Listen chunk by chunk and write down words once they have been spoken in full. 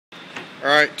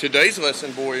Alright, today's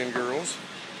lesson, boy and girls,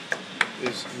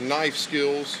 is knife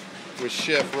skills with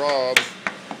Chef Rob.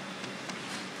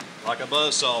 Like a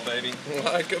buzzsaw, baby.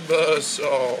 Like a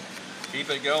buzzsaw.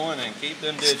 Keep it going and keep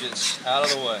them digits out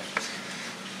of the way.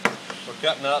 We're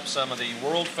cutting up some of the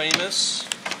world famous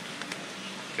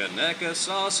Conecuh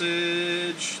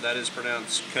sausage. That is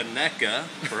pronounced Conecuh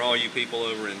for all you people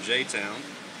over in J-Town.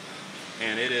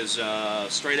 And it is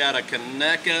straight out of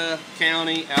Conecuh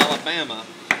County, Alabama.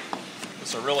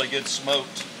 It's a really good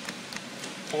smoked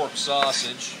pork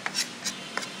sausage.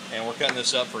 And we're cutting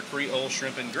this up for Creole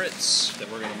shrimp and grits that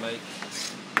we're going to make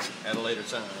at a later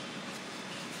time.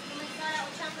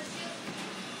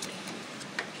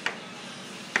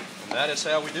 And that is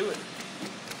how we do it.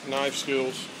 Knife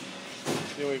skills.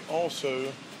 Then we've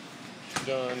also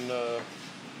done,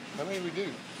 how many we do?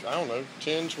 I don't know,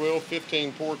 10, 12,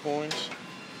 15 pork loins.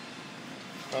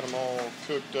 Got them all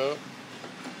cooked up,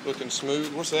 looking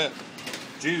smooth. What's that?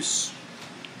 Juice.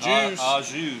 Juice. Au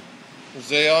jus.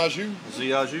 Zayaju.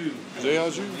 Zayaju.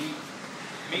 Zayaju.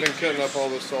 I've been cutting up all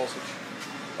this sausage.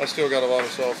 I still got a lot of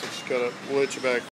sausage cut up. We'll let you back.